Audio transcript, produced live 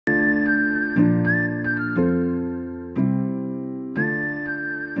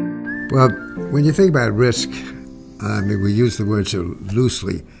Well, when you think about risk, we use the word so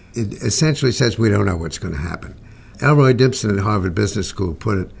loosely. It essentially says we don't know what's going to happen. Elroy Dimpson at Harvard Business School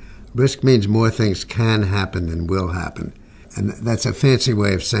put it, risk means more things can happen than will happen. And that's a fancy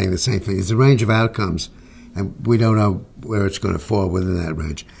way of saying the same thing. It's a range of outcomes, and we don't know where it's going to fall within that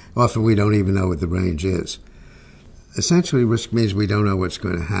range. Often we don't even know what the range is. Essentially, risk means we don't know what's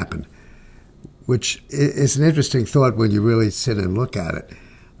going to happen, which is an interesting thought when you really sit and look at it.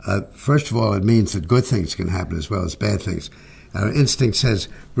 First of all, it means that good things can happen as well as bad things. Our instinct says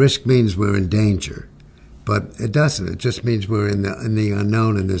risk means we're in danger, but it doesn't. It just means we're in the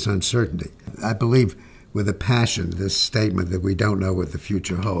unknown and there's uncertainty. I believe with a passion this statement that we don't know what the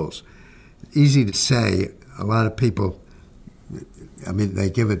future holds. Easy to say. A lot of people, they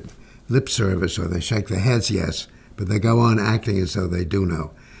give it lip service or they shake their heads yes, but they go on acting as though they do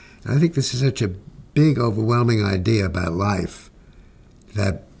know. And I think this is such a big, overwhelming idea about life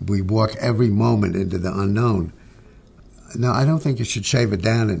that we walk every moment into the unknown. No, I don't think you should shave it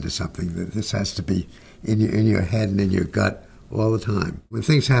down into something. That this has to be in your head and in your gut all the time. When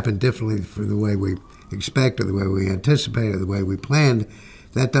things happen differently from the way we expect or the way we anticipate or the way we planned,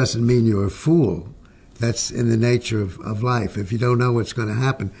 that doesn't mean you're a fool. That's in the nature of life. If you don't know what's going to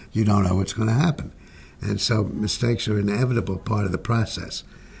happen, you don't know what's going to happen. And so mistakes are an inevitable part of the process.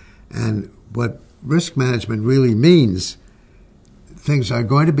 And what risk management really means, things are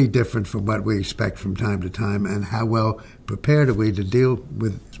going to be different from what we expect from time to time, and how well prepared are we to deal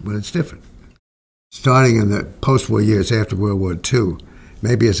with when it's different. Starting in the post-war years after World War II,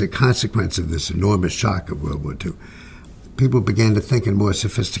 maybe as a consequence of this enormous shock of World War II, people began to think in more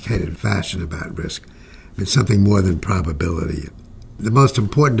sophisticated fashion about risk. It's something more than probability. The most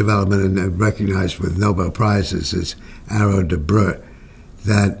important development, and recognized with Nobel Prizes, is arrow de Breu,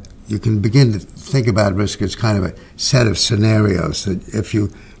 that you can begin to think about risk as kind of a set of scenarios that if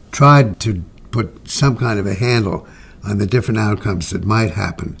you tried to put some kind of a handle on the different outcomes that might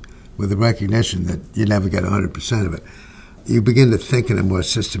happen with the recognition that you never get 100% of it, you begin to think in a more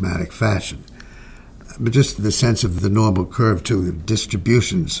systematic fashion. But just the sense of the normal curve, too, the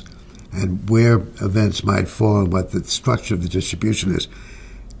distributions and where events might fall and what the structure of the distribution is,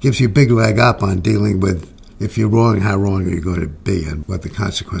 gives you a big leg up on dealing with, if you're wrong, how wrong are you going to be and what the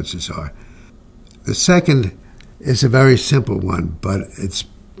consequences are. The second is a very simple one, but it's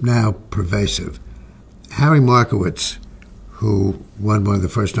now pervasive. Harry Markowitz, who won one of the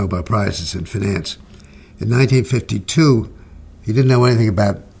first Nobel Prizes in finance, in 1952, he didn't know anything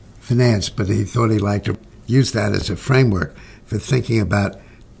about finance, but he thought he'd like to use that as a framework for thinking about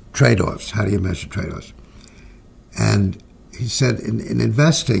trade-offs. How do you measure trade-offs? And he said, in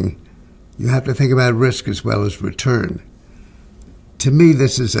investing, you have to think about risk as well as return. To me,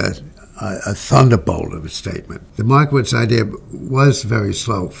 this is a thunderbolt of a statement. The Markowitz idea was very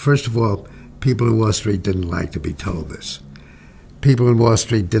slow. First of all, people in Wall Street didn't like to be told this. People in Wall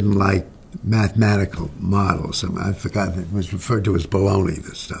Street didn't like mathematical models. I forgot it was referred to as baloney,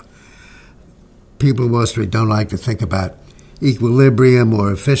 this stuff. People in Wall Street don't like to think about equilibrium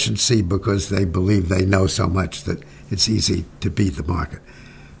or efficiency because they believe they know so much that it's easy to beat the market.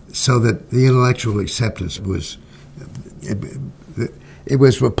 So that the intellectual acceptance was, it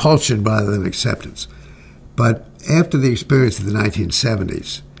was repulsion rather than acceptance. But after the experience of the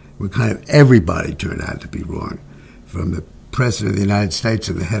 1970s, where kind of everybody turned out to be wrong, from the President of the United States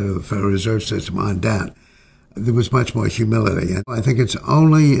and the head of the Federal Reserve System on down, there was much more humility. And I think it's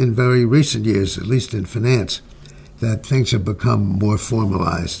only in very recent years, at least in finance, that things have become more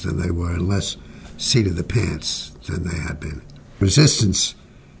formalized than they were and less seat of the pants than they had been. Resistance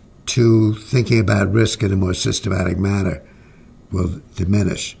to thinking about risk in a more systematic manner will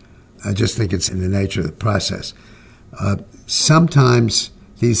diminish. I just think it's in the nature of the process. Sometimes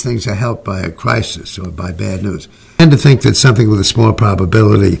these things are helped by a crisis or by bad news. I tend to think that something with a small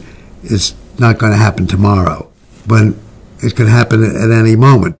probability is not going to happen tomorrow, when it could happen at any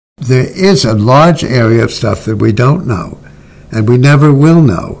moment. There is a large area of stuff that we don't know, and we never will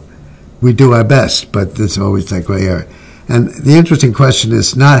know. We do our best, but there's always that gray area. And the interesting question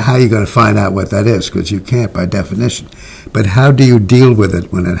is not how you're going to find out what that is, because you can't by definition, but how do you deal with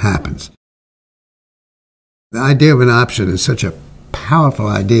it when it happens? The idea of an option is such a powerful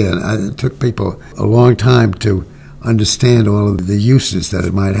idea, and it took people a long time to understand all of the uses that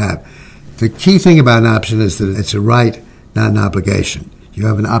it might have. The key thing about an option is that it's a right, not an obligation. You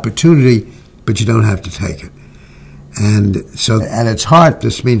have an opportunity, but you don't have to take it. And so at its heart,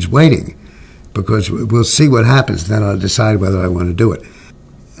 this means waiting, because we'll see what happens, then I'll decide whether I want to do it.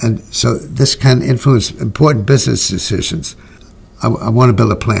 And so this can influence important business decisions. I want to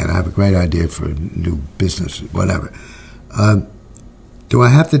build a plan. I have a great idea for a new business, whatever. Do I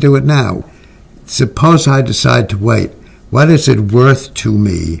have to do it now? Suppose I decide to wait. What is it worth to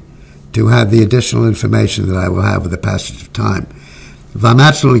me to have the additional information that I will have with the passage of time? If I'm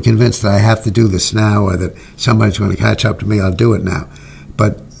absolutely convinced that I have to do this now or that somebody's going to catch up to me, I'll do it now.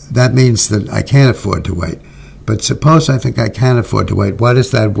 But that means that I can't afford to wait. But suppose I think I can afford to wait. What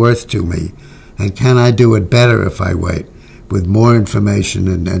is that worth to me? And can I do it better if I wait with more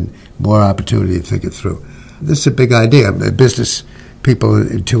information and more opportunity to think it through? This is a big idea. Business people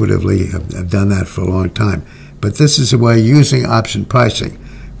intuitively have done that for a long time. But this is a way using option pricing,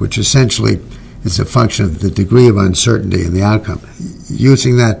 which essentially is a function of the degree of uncertainty in the outcome.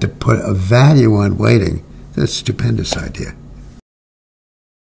 Using that to put a value on waiting, that's a stupendous idea.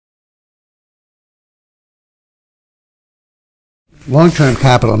 Long-term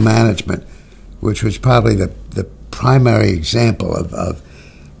capital management, which was probably the primary example of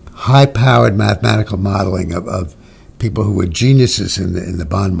high-powered mathematical modeling of people who were geniuses in the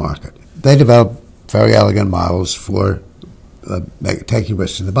bond market. They developed very elegant models for taking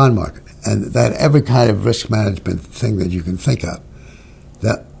risks in the bond market. And that every kind of risk management thing that you can think of.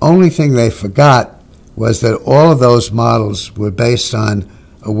 The only thing they forgot was that all of those models were based on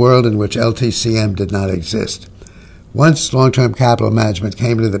a world in which LTCM did not exist. Once long-term capital management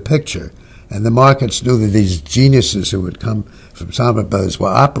came into the picture, and the markets knew that these geniuses who had come from Salomon Brothers were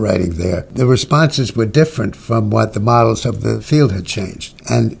operating there, the responses were different from what the models of the field had changed.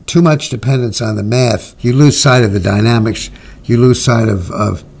 And too much dependence on the math, you lose sight of the dynamics, you lose sight of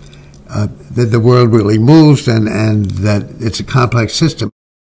that the world really moves and that it's a complex system.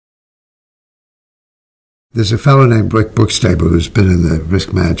 There's a fellow named Rick Bookstable who's been in the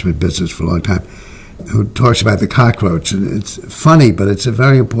risk management business for a long time who talks about the cockroach. And it's funny, but it's a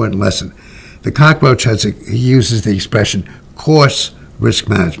very important lesson. The cockroach he uses the expression coarse risk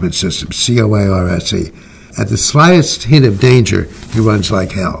management system, C-O-A-R-S-E. At the slightest hint of danger, he runs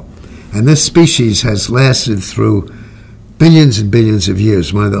like hell. And this species has lasted through billions and billions of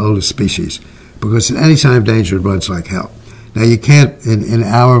years, one of the oldest species, because at any sign of danger, it runs like hell. Now, you can't, in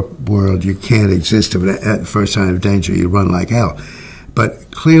our world, you can't exist if at the first sign of danger, you run like hell. But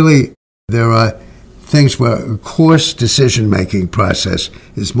clearly, there are things where a coarse decision-making process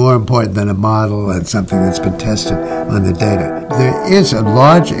is more important than a model and something that's been tested on the data. There is a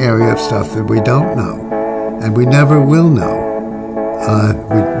large area of stuff that we don't know, and we never will know.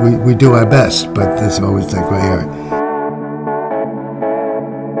 We do our best, but there's always that gray area.